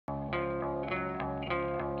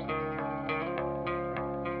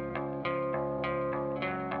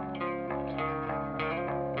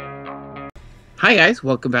Hi guys,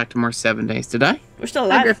 welcome back to more 7 Days to Die. We're still Hi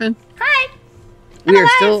alive. Gryphon. Hi. We are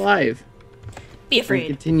still alive. Be We afraid.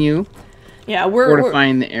 continue Yeah, we're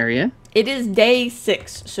fortifying the area. It is day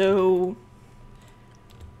 6, so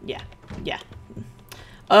yeah.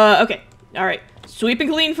 Okay. All right. Sweep and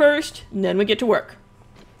clean first, and then we get to work.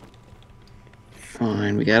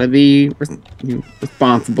 Fine, we gotta be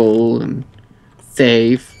responsible and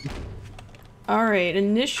safe. All right.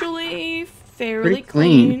 Initially, fairly Pretty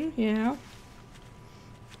clean. Yeah.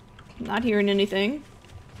 Not hearing anything.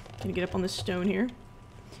 Gonna get up on this stone here.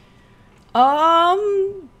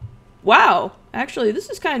 Wow. Actually, this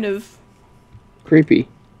is kind of Creepy.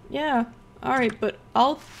 yeah. All right, but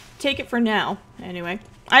I'll take it for now. Anyway,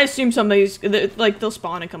 I assume somebody's like they'll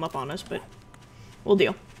spawn and come up on us, but we'll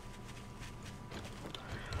deal.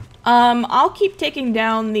 I'll keep taking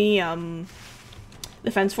down the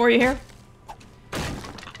fence for you here.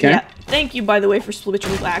 Okay. Yeah. Thank you, by the way, for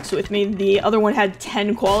switching axe with me. The other one had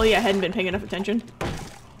 10 quality. I hadn't been paying enough attention.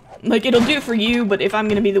 Like, it'll do for you, but if I'm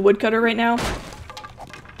gonna be the woodcutter right now,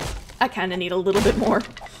 I kind of need a little bit more.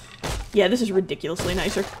 Yeah, this is ridiculously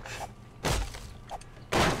nicer.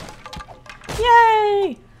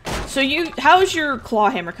 Yay! So how's your claw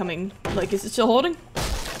hammer coming? Like, is it still holding?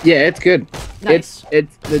 Yeah, it's good. Nice.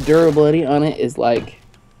 It's the durability on it is like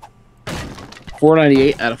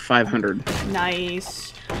 498 out of 500. Nice.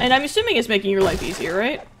 And I'm assuming it's making your life easier,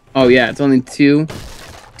 right? Oh yeah, it's only two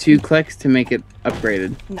clicks to make it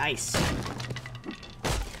upgraded. Nice.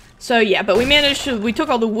 So yeah, but we took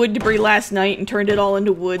all the wood debris last night and turned it all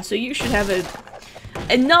into wood, so you should have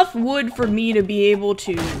enough wood for me to be able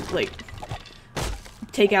to, like,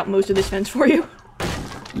 take out most of this fence for you.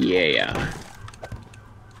 Yeah.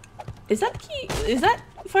 Is that key? Is that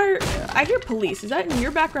fire? I hear police. Is that in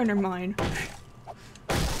your background or mine?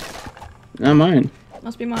 Not mine.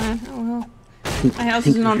 Must be mine. Oh well. My house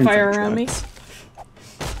isn't on fire around me.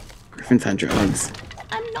 Gryphon's on drugs.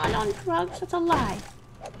 I'm not on drugs. That's a lie.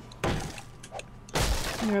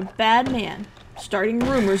 You're a bad man. Starting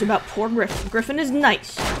rumors about poor Gryphon. Gryphon is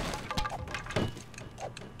nice.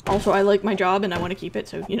 Also, I like my job and I want to keep it,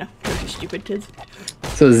 so, you know, those are stupid kids.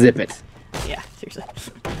 So zip it. Yeah, seriously.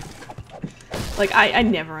 Like, I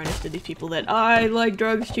never understood these people that, I like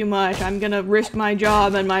drugs too much, I'm gonna risk my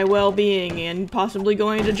job and my well-being and possibly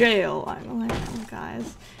going to jail. I'm like, oh,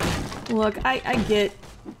 guys. Look, I get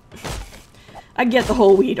the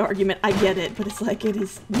whole weed argument, I get it, but it's like, it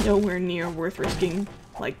is nowhere near worth risking,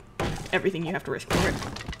 like, everything you have to risk for it.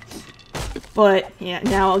 But, yeah,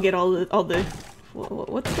 now I'll get all the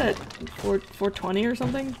what's that, 420 or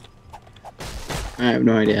something? I have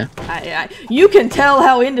no idea. You can tell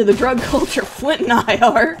how into the drug culture Flint and I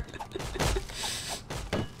are.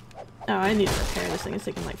 Oh, I need to repair this thing. It's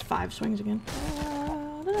taking like 5 swings again.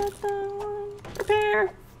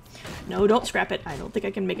 Repair! No, don't scrap it. I don't think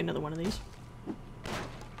I can make another one of these.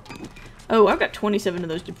 Oh, I've got 27 of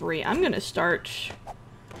those debris. I'm gonna start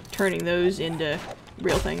turning those into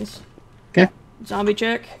real things. Okay. Zombie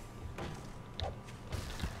check.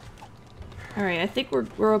 Alright, I think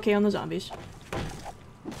we're okay on the zombies.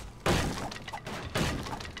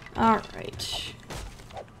 Alright.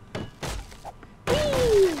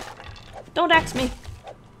 Whee! Don't ask me.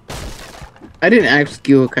 I didn't ask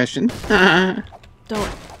you a question.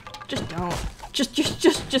 Don't. Just don't. Just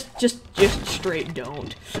straight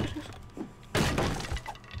don't.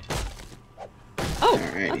 Oh,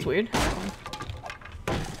 Alrighty. that's weird.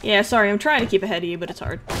 Yeah, sorry, I'm trying to keep ahead of you, but it's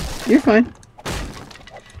hard. You're fine.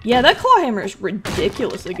 Yeah, that claw hammer is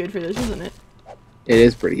ridiculously good for this, isn't it? It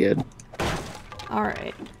is pretty good.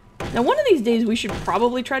 Alright. Now, one of these days we should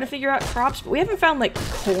probably try to figure out crops, but we haven't found, like,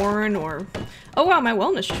 corn or... Oh, wow, my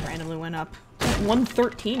wellness just randomly went up. It's at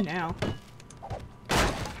 113 now.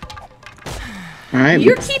 Alright.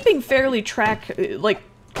 You're keeping fairly like,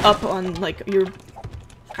 up on, like, your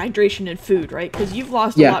hydration and food, right? Because you've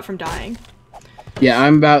lost a lot from dying. Yeah,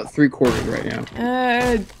 I'm about 3/4 right now.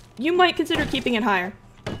 You might consider keeping it higher.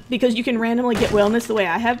 Because you can randomly get wellness the way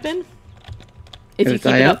I have been. If you keep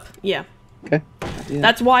it up. Yeah. Okay. Yeah.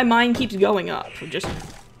 That's why mine keeps going up. Just,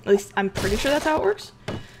 at least, I'm pretty sure that's how it works.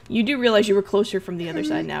 You do realize you were closer from the other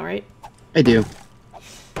side now, right? I do.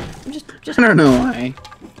 Just I don't know why.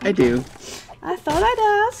 I do. I thought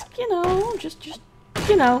I'd ask, you know, just,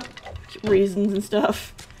 you know, reasons and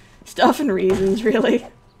stuff. Stuff and reasons, really.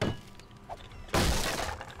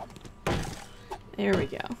 There we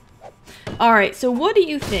go. Alright, so what do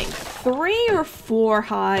you think? 3 or 4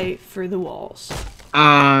 high for the walls?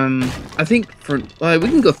 I think we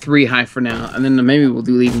can go 3 high for now, and then maybe we'll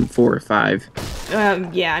do even 4 or 5.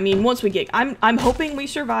 Yeah, I mean, once we get... I'm hoping we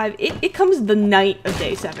survive. It comes the night of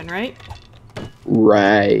day 7, right?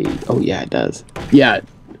 Right. Oh yeah, it does. Yeah.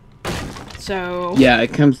 So... Yeah,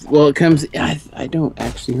 it comes... Well, it comes... I don't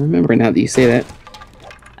actually remember now that you say that.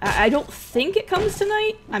 I don't think it comes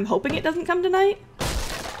tonight. I'm hoping it doesn't come tonight.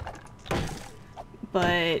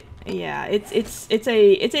 But yeah, it's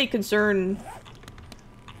a concern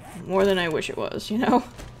more than I wish it was, you know?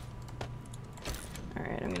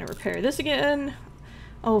 Alright, I'm gonna repair this again.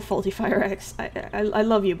 Oh, faulty fire axe. I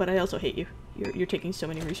love you, but I also hate you. You're taking so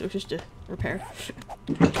many resources to repair.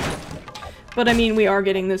 But I mean, we are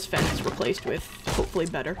getting this fence replaced with hopefully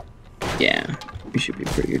better. Yeah, we should be in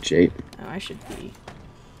pretty good shape. Oh, I should be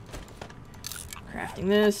crafting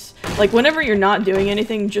this. Like, whenever you're not doing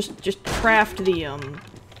anything, just craft the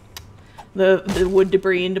wood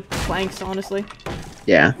debris into planks, honestly.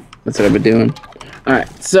 Yeah, that's what I've been doing. Alright,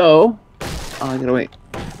 so... Oh, I gotta wait.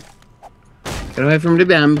 Gotta wait for him to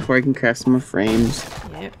be done before I can craft some more frames.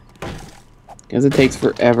 Yep. Because it takes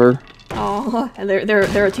forever. Oh,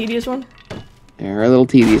 they're a tedious one? They're a little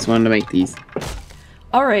tedious one to make these.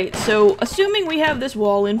 Alright, so assuming we have this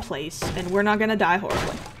wall in place, and we're not gonna die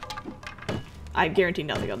horribly. I guarantee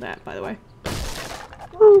nothing on that, by the way.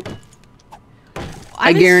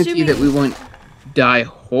 I guarantee that we won't die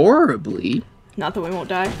horribly. Not that we won't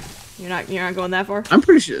die. You're not going that far? I'm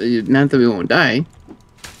pretty sure not that we won't die.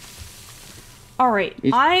 Alright,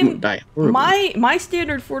 my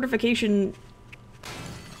standard fortification...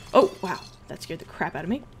 Oh, wow. That scared the crap out of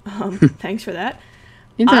me. Thanks for that.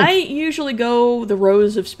 I usually go the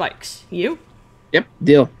rows of spikes. You? Yep,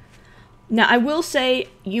 deal. Now, I will say,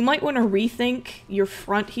 you might want to rethink your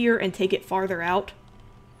front here and take it farther out.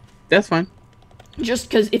 That's fine. Just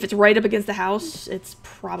because if it's right up against the house, it's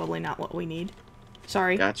probably not what we need.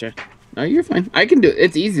 Sorry. Gotcha. No, you're fine. I can do it.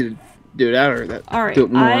 It's easy to do it out or that. Alright,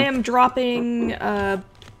 I am dropping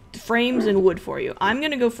frames and wood for you. I'm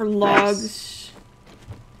going to go for logs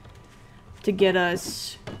to get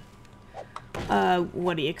us,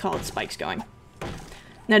 what do you call it, spikes going.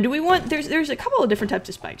 Now, do we want, there's a couple of different types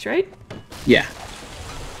of spikes, right? Yeah.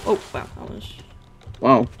 Oh, wow. That was...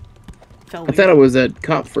 Wow. I thought it was a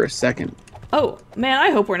cop for a second. Oh, man,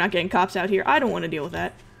 I hope we're not getting cops out here. I don't want to deal with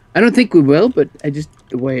that. I don't think we will, but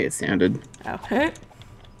the way it sounded. Okay.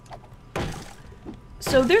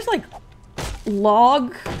 So there's, like,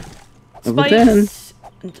 log level spikes.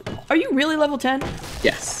 10. Are you really level 10?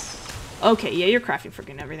 Yes. Okay, yeah, you're crafting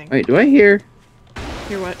freaking everything. Wait, do I hear...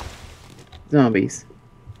 Hear what? Zombies.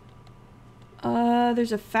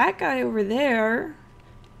 There's a fat guy over there.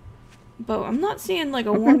 But I'm not seeing, like,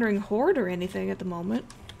 a wandering horde or anything at the moment.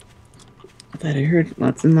 I thought I heard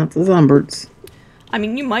lots and lots of zombies. I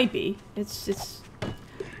mean, you might be. It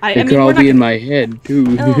could all be in my head, too.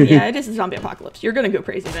 Oh, yeah, it is a zombie apocalypse. You're gonna go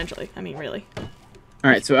crazy eventually. I mean, really.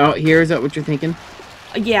 Alright, so out here, is that what you're thinking?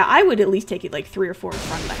 Yeah, I would at least take it, like, 3 or 4 in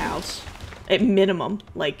front of the house. At minimum.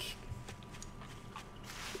 Like...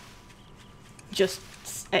 Just...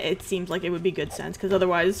 It seems like it would be good sense, because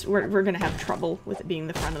otherwise we're gonna have trouble with it being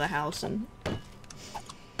the front of the house, and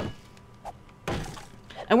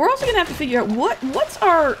we're also gonna have to figure out what's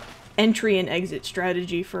our entry and exit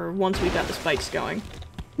strategy for once we got the spikes going.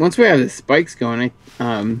 Once we have the spikes going,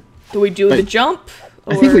 do we do the jump?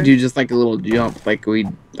 Or... I think we do just like a little jump, like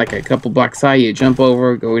a couple blocks high, you jump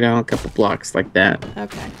over, go down a couple blocks like that.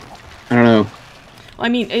 Okay. I don't know. I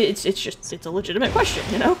mean, it's a legitimate question,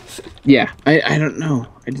 you know? Yeah, I don't know.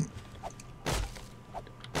 It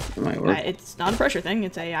might work. It's not a pressure thing.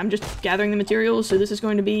 It's I'm just gathering the materials, so this is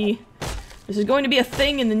going to be a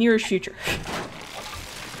thing in the nearest future. Oh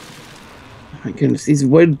my goodness, these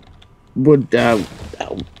wood, what are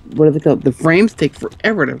they called? The frames take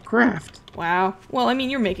forever to craft. Wow. Well, I mean,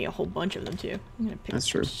 you're making a whole bunch of them too. I'm gonna pick That's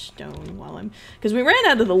up true. Stone while I'm, because we ran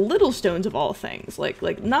out of the little stones of all things.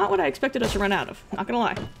 Like not what I expected us to run out of. Not gonna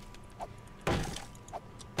lie.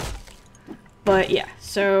 But yeah,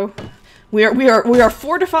 so we are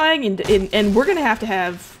fortifying and we're gonna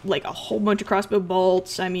have like a whole bunch of crossbow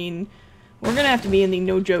bolts. I mean, we're gonna have to be in the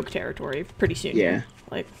no joke territory pretty soon. Yeah.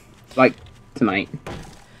 Like tonight.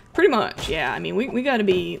 Pretty much. Yeah. I mean, we gotta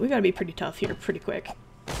be pretty tough here pretty quick.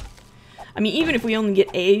 I mean, even if we only get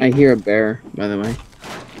I hear a bear, by the way.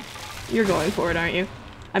 You're going for it, aren't you?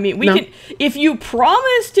 I mean, we can... If you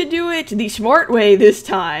promise to do it the smart way this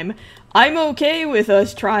time, I'm okay with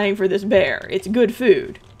us trying for this bear. It's good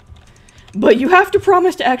food. But you have to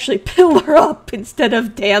promise to actually pillar up instead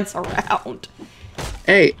of dance around.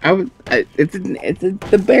 Hey, it's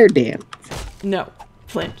the bear dance. No.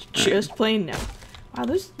 Flint. Just plain no. Wow,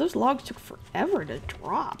 those logs took forever to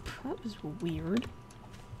drop. That was weird.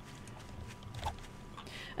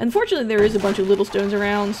 Unfortunately, there is a bunch of little stones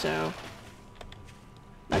around, so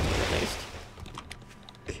that's good at least.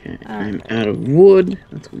 Okay. I'm out of wood.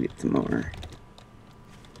 Let's go get some more.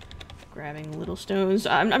 Grabbing little stones.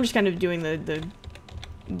 I'm just kind of doing the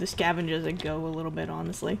scavenge as I go a little bit,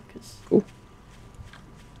 honestly. Cool.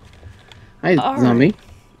 Hi, zombie. Right.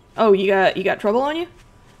 Oh, you got trouble on you?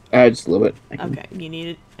 Just a little bit. Okay. You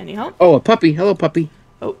need any help? Oh, a puppy. Hello, puppy.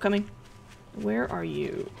 Oh, coming. Where are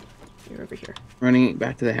you? You're over here. Running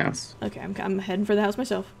back to the house. Okay, I'm heading for the house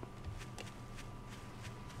myself.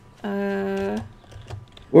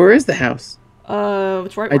 Where is the house?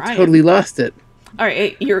 It's right where I totally lost it. All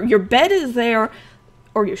right, your bed is there,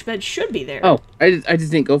 or your bed should be there. Oh, I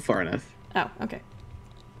just didn't go far enough. Oh, okay.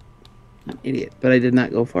 I'm an idiot, but I did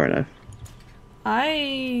not go far enough.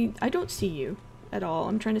 I don't see you at all.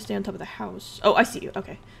 I'm trying to stay on top of the house. Oh, I see you.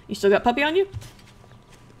 Okay. You still got puppy on you?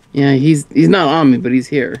 Yeah, he's not on me, but he's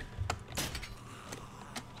here.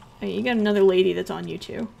 Hey, you got another lady that's on you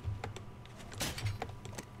too.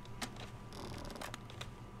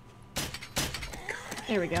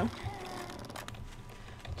 There we go.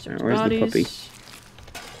 Right, where's the puppy?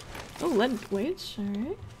 Oh, lead weights. All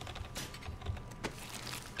right.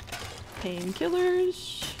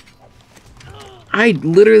 Painkillers. I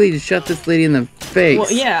literally just shot this lady in the face.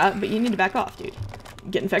 Well, yeah, but you need to back off, dude.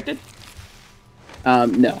 Get infected?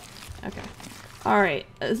 No. Okay. Alright,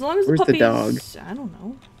 as long as Where's the puppy's... the dog? I don't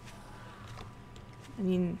know. I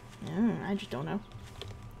mean, I just don't know.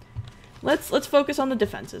 Let's focus on the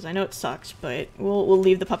defenses. I know it sucks, but we'll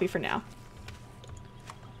leave the puppy for now.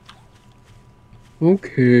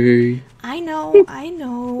 Okay. I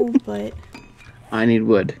know, but... I need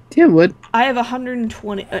wood. Do you have wood? I have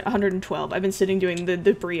 112. I've been sitting doing the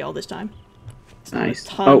debris all this time. It's nice.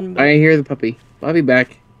 Not a ton, but... I hear the puppy. I'll be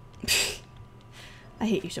back. I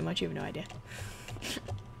hate you so much, you have no idea.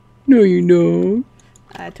 No, you don't.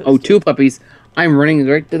 Oh, two puppies. I'm running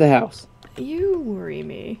right to the house. You worry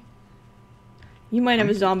me. You might have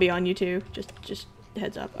a zombie on you too. Just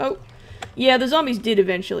heads up. Oh, yeah, the zombies did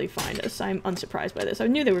eventually find us. I'm unsurprised by this. I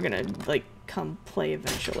knew they were gonna, like, come play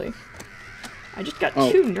eventually. I just got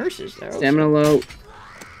 2 nurses though. Stamina low.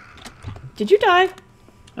 Did you die?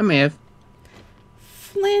 I may have.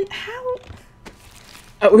 Flint, how?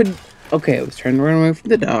 I would... Okay, I was trying to run away from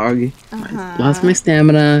the dog. I lost my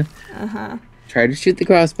stamina. Tried to shoot the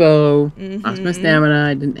crossbow. Lost my stamina.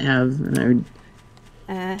 I didn't have... And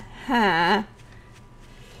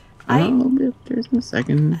I'll be upstairs in a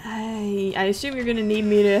second. I assume you're gonna need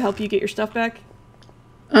me to help you get your stuff back?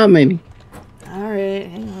 Maybe. Alright,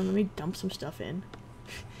 hang on, let me dump some stuff in.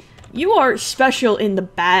 You are special in the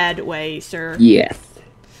bad way, sir. Yes.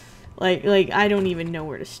 Like, I don't even know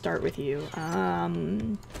where to start with you. Alright,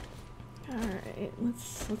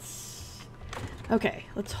 let's... Okay,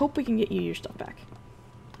 let's hope we can get you your stuff back.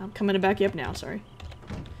 I'm coming to back you up now, sorry.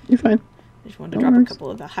 You're fine. I just wanted to drop a couple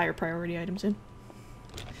of the higher priority items in.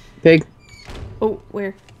 Pig. Oh,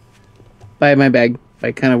 where? By my bag.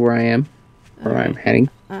 By kind of where I am. Where I'm heading.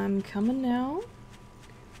 I'm coming now.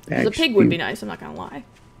 Bag The pig would be nice, I'm not gonna lie.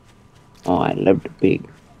 Oh, I love the pig.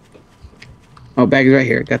 Oh, bag is right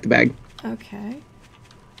here. Got the bag. Okay.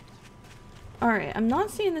 Alright, I'm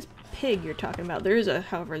not seeing this pig you're talking about. There is,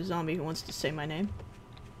 however, a zombie who wants to say my name.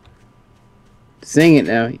 Sing it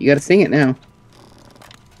now. You gotta sing it now.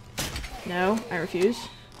 No, I refuse.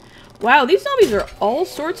 Wow, these zombies are all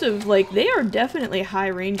sorts of, like, they are definitely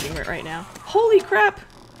high-ranging right now. Holy crap!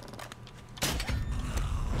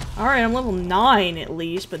 Alright, I'm level 9 at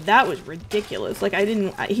least, but that was ridiculous. Like, I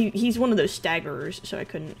didn't... he's one of those staggerers, so I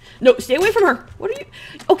couldn't... No, stay away from her! What are you...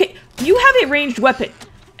 Okay, you have a ranged weapon.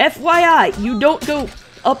 FYI, you don't go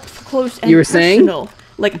up close and you were personal. Saying?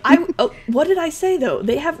 Like, what did I say, though?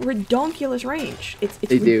 They have redonkulous range. It's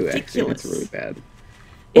they do, ridiculous. actually. It's really bad.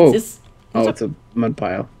 It's a mud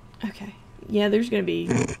pile. Okay. Yeah, there's gonna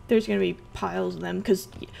be piles of them, because...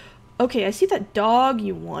 Okay, I see that dog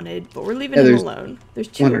you wanted, but we're leaving him alone. There's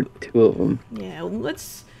 2. 1 or 2 of them. Yeah,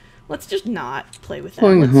 let's just not play with them.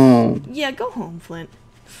 Going home. Yeah, go home, Flint.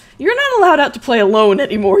 You're not allowed out to play alone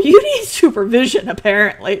anymore. You need supervision,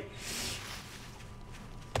 apparently.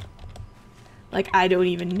 Like, I don't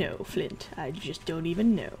even know, Flint. I just don't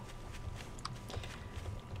even know.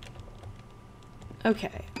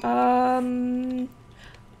 Okay,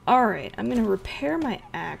 alright, I'm gonna repair my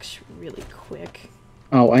axe really quick.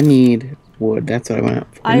 Oh, I need wood. That's what I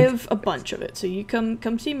went for. I have a bunch of it, so you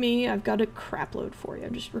come see me. I've got a crap load for you.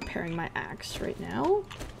 I'm just repairing my axe right now.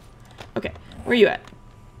 Okay, where are you at?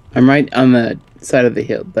 I'm right on the side of the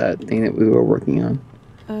hill, the thing that we were working on.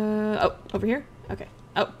 Oh, over here? Okay.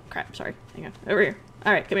 Oh, crap, sorry. Hang on. Over here.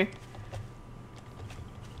 Alright, come here.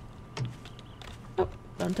 Oh,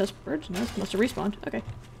 don't test birds. No, must have respawned. Okay.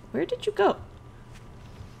 Where did you go?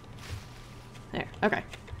 There, okay.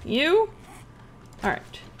 You?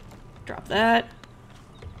 Alright. Drop that.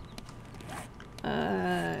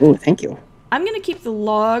 Oh, thank you. I'm gonna keep the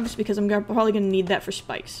logs because I'm probably gonna need that for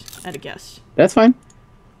spikes, at a guess. That's fine.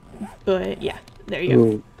 But, yeah. There you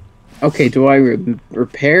go. Okay, do I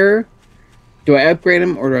repair? Do I upgrade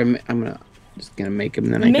them, or do I'm just gonna make them,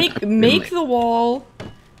 then make the wall,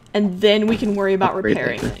 and then we can worry about Upgrade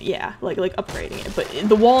repairing later. it. Yeah, like upgrading it. But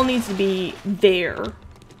the wall needs to be there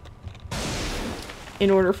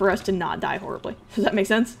in order for us to not die horribly. Does that make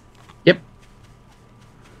sense? Yep.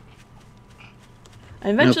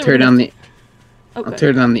 And eventually, I'll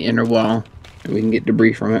tear down the inner wall, and we can get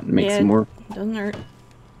debris from it and make some more. Doesn't hurt.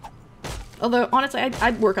 Although, honestly,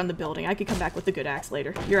 I'd work on the building. I could come back with the good axe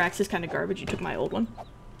later. Your axe is kind of garbage. You took my old one.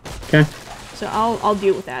 Okay. So I'll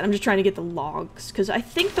deal with that. I'm just trying to get the logs, because I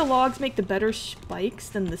think the logs make the better spikes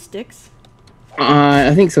than the sticks.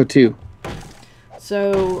 I think so too.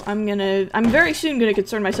 So I'm very soon gonna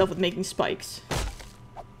concern myself with making spikes.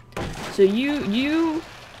 So you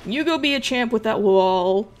go be a champ with that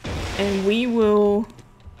wall, and we will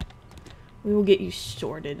get you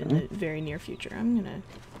sorted in the very near future. I'm gonna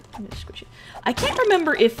squish it. I can't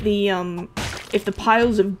remember if the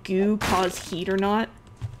piles of goo cause heat or not.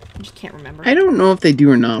 I just can't remember. I don't know if they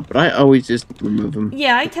do or not, but I always just remove them.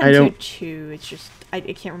 Yeah, I tend to too. It's just I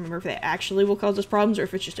can't remember if they actually will cause us problems or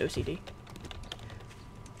if it's just OCD.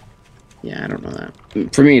 Yeah, I don't know that.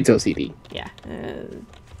 For me, it's OCD. Yeah.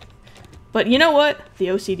 But you know what? The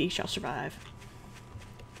OCD shall survive.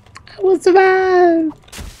 I will survive!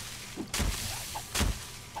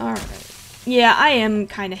 Alright. Yeah, I am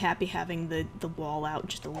kind of happy having the wall out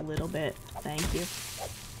just a little bit. Thank you.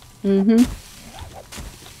 Mm-hmm.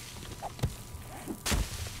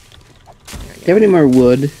 Do you have any more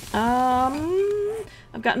wood?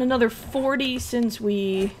 I've gotten another 40 since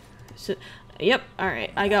we... Yep,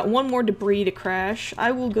 alright. I got one more debris to crash.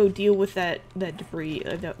 I will go deal with that debris,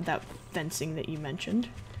 that fencing that you mentioned.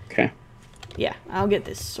 Okay. Yeah, I'll get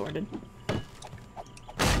this sorted.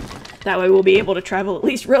 That way we'll be able to travel at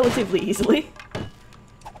least relatively easily.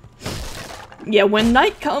 Yeah, when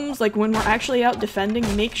night comes, like when we're actually out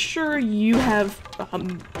defending, make sure you have a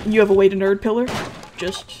way to nerd pillar.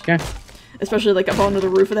 Just... Okay. Especially like up onto the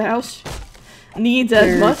roof of the house. Needs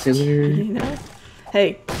as must, you know?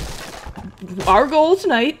 Hey, our goal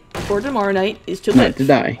tonight, or tomorrow night, is to live. Not to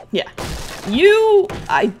die. Yeah.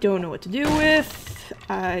 I don't know what to do with.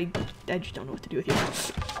 I just don't know what to do with you.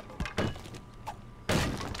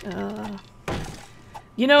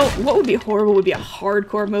 You know, what would be horrible would be a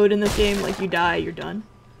hardcore mode in this game. Like, you die, you're done.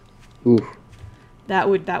 Ooh. That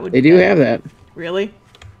would... They do have that. Really?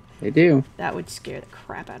 They do. That would scare the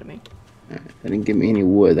crap out of me. They didn't give me any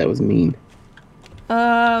wood. That was mean.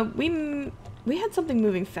 We had something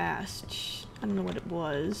moving fast. I don't know what it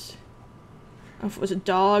was. I don't know if it was a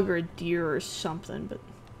dog or a deer or something, but...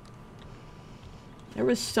 There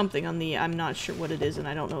was something on the I'm not sure what it is, and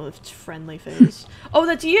I don't know if it's friendly phase. Oh,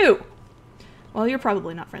 that's you! Well, you're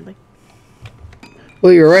probably not friendly.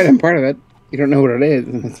 Well, you're right. I'm part of it. You don't know what it is,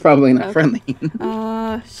 and it's probably not friendly.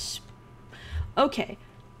 Okay.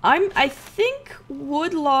 I think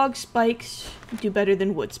wood log spikes do better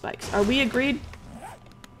than wood spikes. Are we agreed?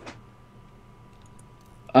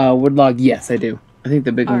 Wood log, yes, I do. I think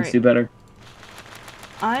the big ones do better.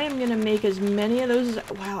 I am gonna make as many of those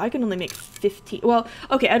as... Wow, I can only make 15. Well,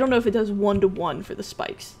 okay, I don't know if it does 1-to-1 for the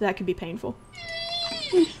spikes. That could be painful.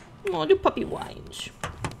 Oh, the puppy whines.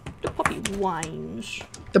 The puppy whines.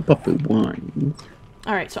 The puppy whines.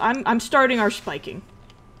 Alright, so I'm starting our spiking.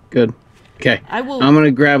 Good. Okay. I'm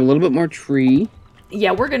gonna grab a little bit more tree.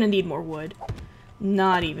 Yeah, we're gonna need more wood.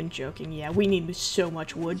 Not even joking. Yeah, we need so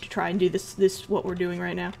much wood to try and do this what we're doing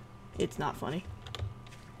right now. It's not funny.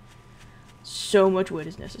 So much wood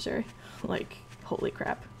is necessary. Like, holy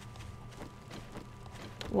crap.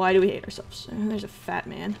 Why do we hate ourselves? There's a fat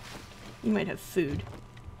man. You might have food.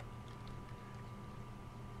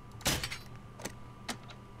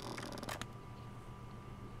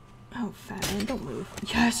 Oh, fat man, don't move.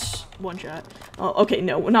 Yes! One shot. Oh, okay,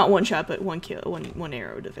 no, not one shot, but one kill. One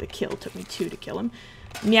arrow to the kill. Took me 2 to kill him.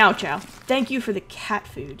 Meow chow. Thank you for the cat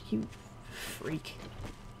food, you freak.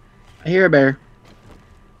 I hear a bear.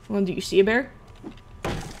 Well, do you see a bear?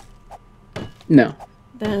 No.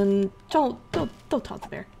 Then don't taunt the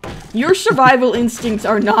bear. Your survival instincts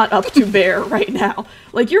are not up to bear right now.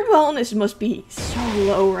 Like, your wellness must be so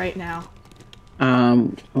low right now.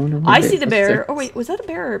 Oh no, I see the bear. Oh wait, was that a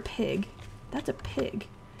bear or a pig? That's a pig.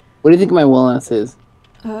 What do you think my wellness is?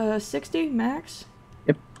 60 max?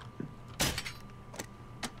 Yep.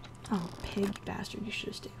 Oh, pig bastard, you should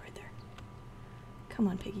have stayed right there. Come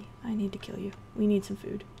on, piggy. I need to kill you. We need some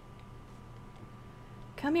food.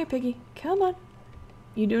 Come here, piggy. Come on.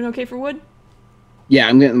 You doing okay for wood? Yeah,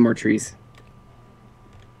 I'm getting more trees.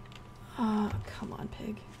 Come on,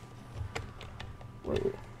 pig.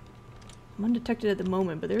 Whoa. I'm undetected at the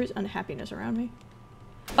moment, but there is unhappiness around me.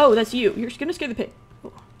 Oh, that's you. You're gonna scare the pig.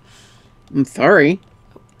 Oh. I'm sorry.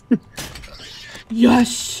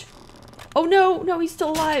 Yes! Oh no, no, he's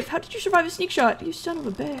still alive. How did you survive a sneak shot? You son of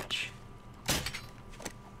a bitch.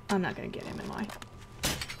 I'm not gonna get him, am I?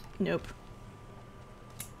 Nope.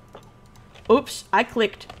 Oops, I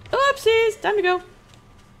clicked. Oopsies! Time to go.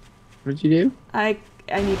 What did you do? I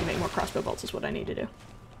need to make more crossbow bolts is what I need to do.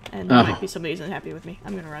 And there might be somebody who's unhappy with me.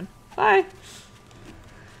 I'm gonna run. Bye!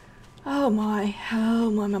 Oh my. Oh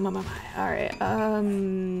my. Alright,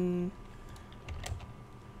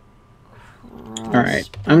 Alright,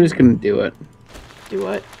 I'm just gonna do it. Do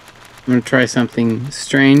what? I'm gonna try something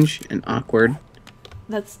strange and awkward.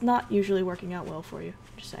 That's not usually working out well for you.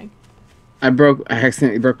 Just saying. I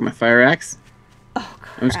accidentally broke my fire axe. Oh,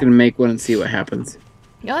 crap. I'm just gonna make one and see what happens.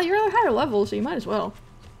 Yeah, you're at a higher level, so you might as well.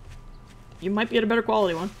 You might get a better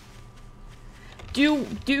quality one. Do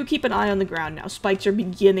keep an eye on the ground now. Spikes are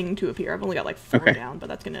beginning to appear. I've only got like 4 down, but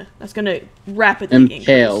that's gonna rapidly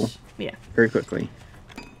impale increase. Yeah. Very quickly.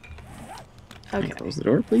 Okay. Can I close the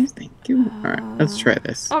door, please? Thank you. Alright, let's try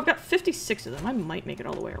this. Oh, I've got 56 of them. I might make it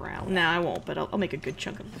all the way around. Nah, I won't, but I'll make a good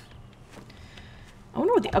chunk of them. I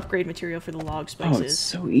wonder what the upgrade material for the log spikes Oh, it's is.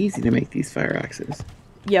 so easy to make these fire axes.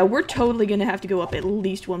 Yeah, we're totally gonna have to go up at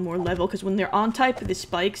least one more level, because when they're on type, the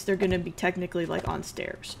spikes, they're gonna be technically, like, on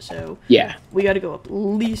stairs. So, yeah. We gotta go up at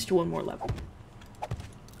least one more level.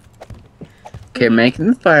 Okay, making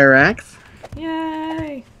the fire axe.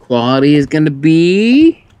 Yay! Quality is gonna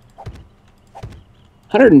be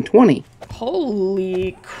 120.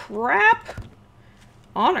 Holy crap!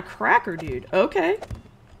 On a cracker, dude. Okay.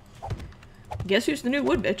 Guess who's the new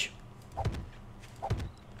wood bitch?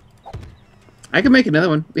 I can make another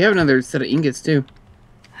one. We have another set of ingots, too.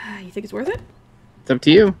 You think it's worth it? It's up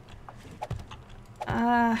to you.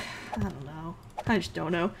 I don't know. I just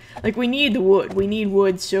don't know. Like, we need the wood. We need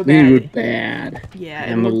wood so We bad. need wood bad. Yeah.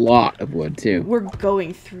 And a lot of wood, too. We're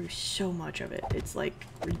going through so much of it. It's, like,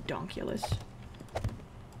 redonkulous.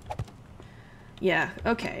 Yeah,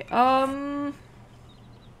 okay.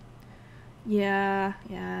 Yeah,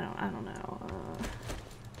 I don't know.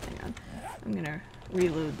 Hang on. I'm gonna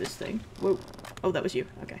reload this thing. Whoa. Oh, that was you.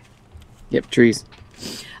 Okay. Yep, trees.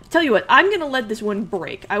 Tell you what, I'm gonna let this one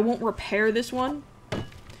break. I won't repair this one.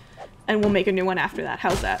 And we'll make a new one after that.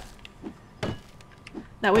 How's that?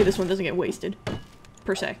 That way this one doesn't get wasted.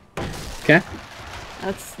 Per se. Okay.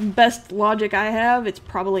 That's the best logic I have. It's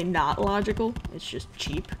probably not logical. It's just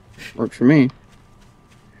cheap. Works for me.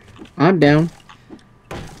 I'm down.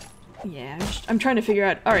 Yeah, I'm trying to figure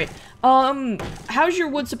out. All right. How's your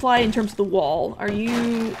wood supply in terms of the wall? Are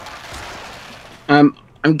you? I'm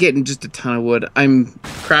getting just a ton of wood. I'm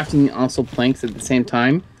crafting also planks at the same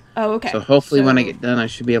time. Oh, okay. So hopefully when I get done, I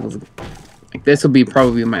should be able to. Like this will be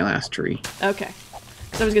probably my last tree. Okay.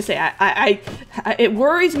 Because I was gonna say, it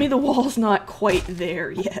worries me the wall's not quite there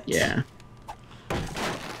yet. Yeah.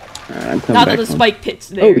 I'm coming not back that the home. spike pit's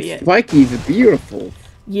there yet. Spikies are beautiful.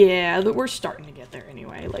 Yeah, we're starting to get there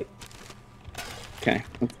anyway. Like. Okay,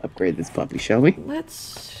 let's upgrade this puppy, shall we?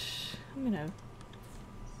 Let's. I'm gonna.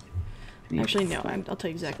 Actually, no. I'll tell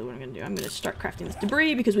you exactly what I'm gonna do. I'm gonna start crafting this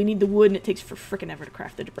debris because we need the wood, and it takes for frickin' ever to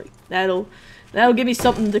craft the debris. That'll give me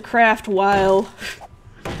something to craft while.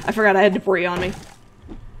 I forgot I had debris on me.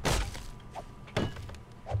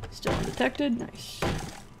 Still undetected. Nice.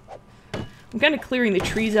 I'm kind of clearing the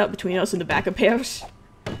trees out between us and the backup house.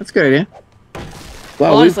 That's a good idea.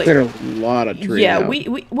 Well, honestly, we've cleared a lot of trees yeah,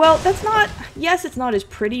 out. well, that's not. Yes, it's not as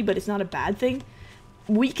pretty, but it's not a bad thing.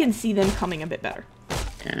 We can see them coming a bit better.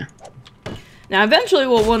 Yeah. Now, eventually,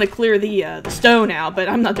 we'll want to clear the stone out, but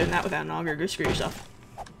I'm not doing that without an auger. Go screw yourself.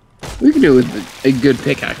 We can do it with a good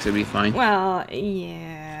pickaxe. It'd be fine. Well,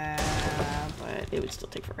 yeah, but it would still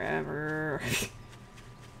take forever.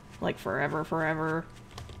 Like forever.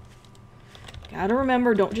 Gotta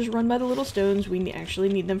remember, don't just run by the little stones. We actually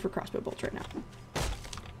need them for crossbow bolts right now.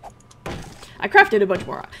 I crafted a bunch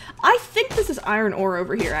more. I think this is iron ore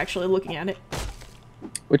over here, actually, looking at it.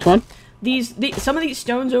 Which one? Some of these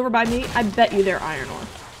stones over by me, I bet you they're iron ore.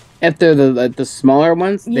 If they're the smaller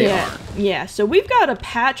ones, they are. Yeah, so we've got a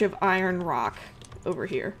patch of iron rock over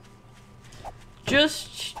here.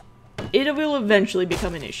 It will eventually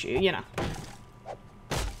become an issue, you know.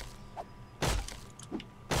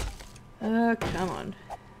 Come on.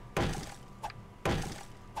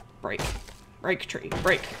 Break. Break tree.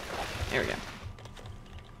 Break. There we go.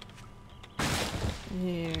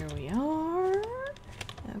 There we are.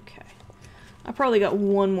 Okay. I probably got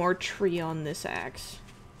one more tree on this axe.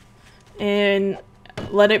 And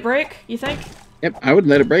let it break, you think? Yep, I would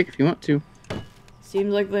let it break if you want to.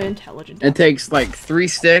 Seems like the intelligent. It takes like 3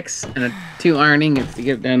 sticks and 2 ironing to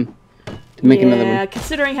get it done. To make another one. Yeah,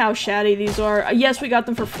 considering how shatty these are. Yes, we got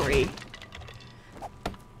them for free.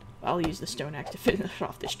 I'll use the stone axe to finish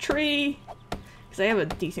off this tree. Because I have a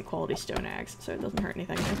decent quality stone axe, so it doesn't hurt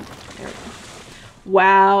anything. There we go.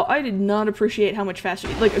 Wow, I did not appreciate how much faster...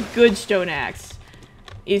 Like, a good stone axe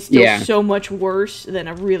is still so much worse than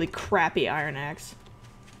a really crappy iron axe.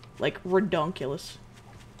 Like, redonkulous.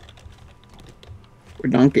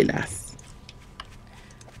 Redonkulous.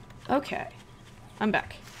 Okay. I'm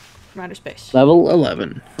back from outer space. Level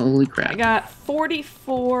 11. Holy crap. I got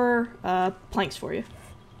 44 planks for you.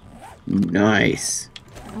 Nice.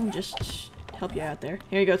 I'll just help you out there.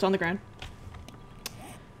 Here you go, it's on the ground.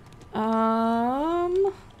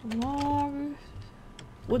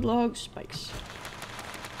 Wood logs, spikes.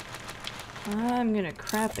 I'm gonna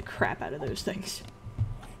craft the crap out of those things.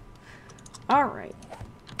 Alright.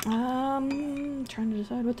 Trying to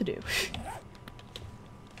decide what to do.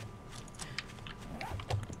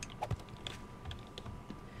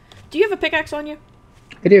 Do you have a pickaxe on you?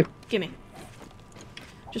 I do. Gimme.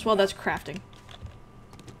 Just while that's crafting.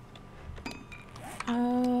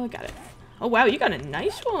 Got it. Oh wow, you got a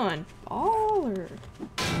nice one. Baller.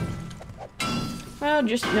 Well,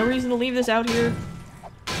 just no reason to leave this out here.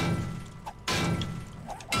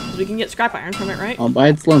 Because we can get scrap iron from it, right? All by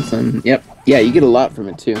its lonesome. Yep. Yeah, you get a lot from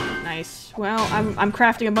it too. Nice. Well, I'm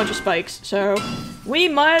crafting a bunch of spikes, so we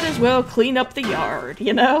might as well clean up the yard,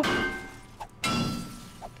 you know?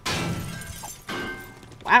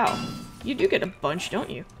 Wow. You do get a bunch, don't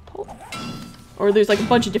you? Oh. Or there's like a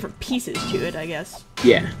bunch of different pieces to it, I guess.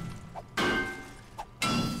 Yeah.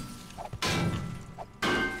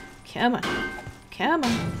 Come on. Come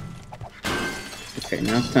on. Okay,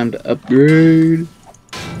 now it's time to upgrade.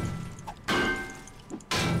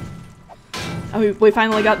 Oh, we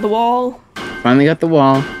finally got the wall. Finally got the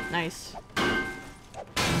wall. Nice.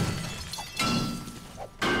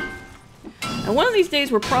 And one of these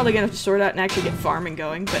days, we're probably gonna have to sort out and actually get farming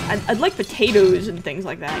going. But I'd like potatoes and things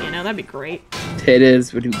like that, you know? That'd be great.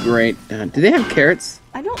 Potatoes would be great. Do they have carrots?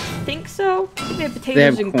 I don't think so. I think they have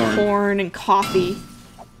potatoes and corn and coffee.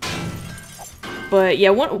 But yeah,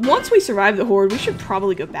 once we survive the horde, we should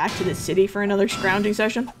probably go back to the city for another scrounging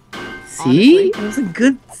session. See? Honestly. It was a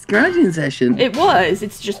good scrounging session. It was.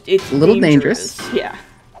 It's just, it's a little dangerous. Yeah.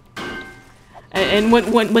 And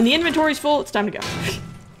when the inventory's full, it's time to go.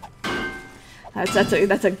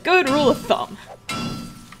 That's a good rule of thumb.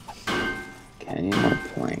 Okay, more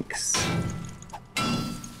planks.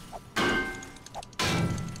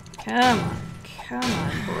 Come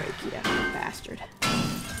on, break, you bastard.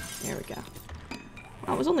 There we go.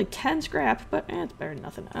 Well, it was only 10 scrap, but it's better than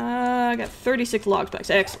nothing. I got 36 log spikes.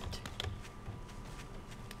 Excellent.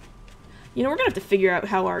 You know, we're gonna have to figure out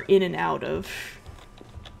how our in and out of...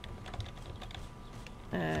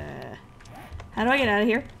 How do I get out of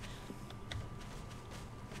here?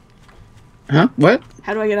 Huh? What?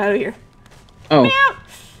 How do I get out of here? Oh. Meow!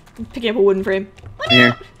 I'm picking up a wooden frame.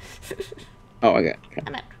 Here. Oh, I got it. Okay.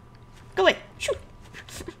 I'm out. Go away. Shoot.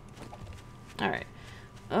 Alright.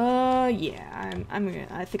 Yeah,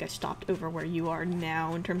 I think I stopped over where you are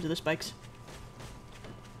now in terms of the spikes.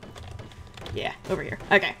 Yeah, over here.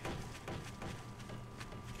 Okay.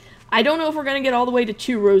 I don't know if we're gonna get all the way to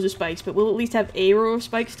 2 rows of spikes, but we'll at least have a row of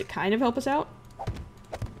spikes to kind of help us out.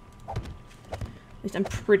 At least I'm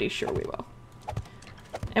pretty sure we will.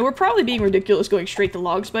 And we're probably being ridiculous going straight to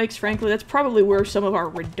log spikes, frankly. That's probably where some of our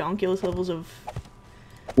redonkulous levels of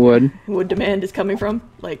wood demand is coming from.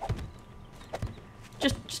 Like,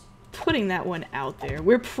 just putting that one out there.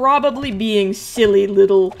 We're probably being silly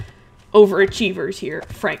little overachievers here,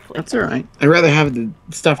 frankly. That's alright. I'd rather have the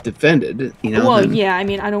stuff defended, you know. Well, yeah, I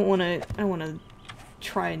mean, I don't want to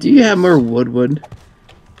try and... Do you have more wood?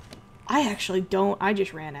 I actually don't. I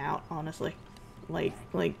just ran out, honestly. Like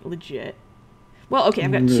legit. Well, okay,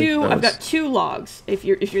 I've got 2 logs. If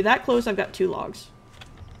you're that close, I've got 2 logs.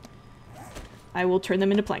 I will turn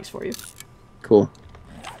them into planks for you. Cool.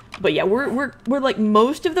 But yeah, we're like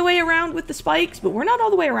most of the way around with the spikes, but we're not all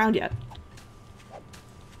the way around yet.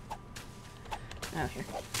 Oh, here.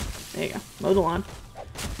 There you go. Mow the lawn.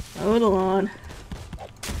 Mow the lawn.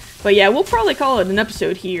 But yeah, we'll probably call it an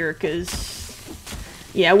episode here, because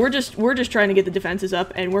yeah, we're just trying to get the defenses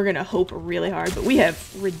up, and we're gonna hope really hard. But we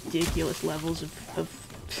have ridiculous levels of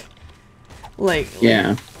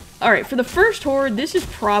yeah. All right, for the first horde, this is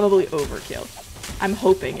probably overkill. I'm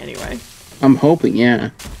hoping anyway. I'm hoping,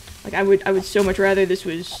 yeah. Like I would so much rather this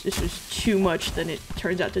was too much than it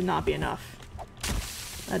turns out to not be enough.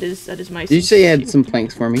 That is my... Did you say you had some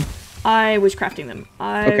planks for me? I was crafting them.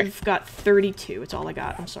 I've got 32. It's all I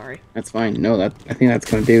got. I'm sorry. That's fine. No, I think that's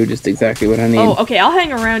gonna do just exactly what I need. Oh, okay. I'll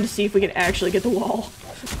hang around to see if we can actually get the wall.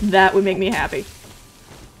 That would make me happy.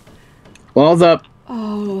 Wall's up.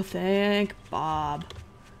 Oh, thank Bob.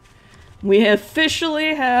 We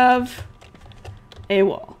officially have a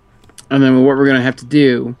wall. And then what we're gonna have to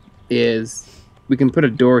do is we can put a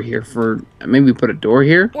door here for... Maybe put a door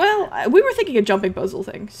here? Well, we were thinking a jumping puzzle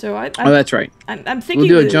thing, so oh, that's right. I'm thinking...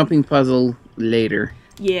 We'll do a jumping puzzle later.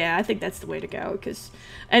 Yeah, I think that's the way to go, because...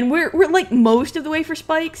 And we're like most of the way for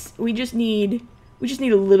spikes. We just need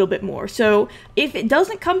a little bit more. So, if it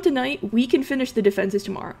doesn't come tonight, we can finish the defenses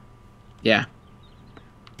tomorrow. Yeah.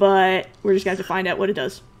 But we're just going to have to find out what it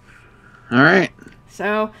does. Alright.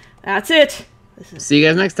 So, that's it. See you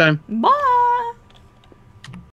guys next time. Bye!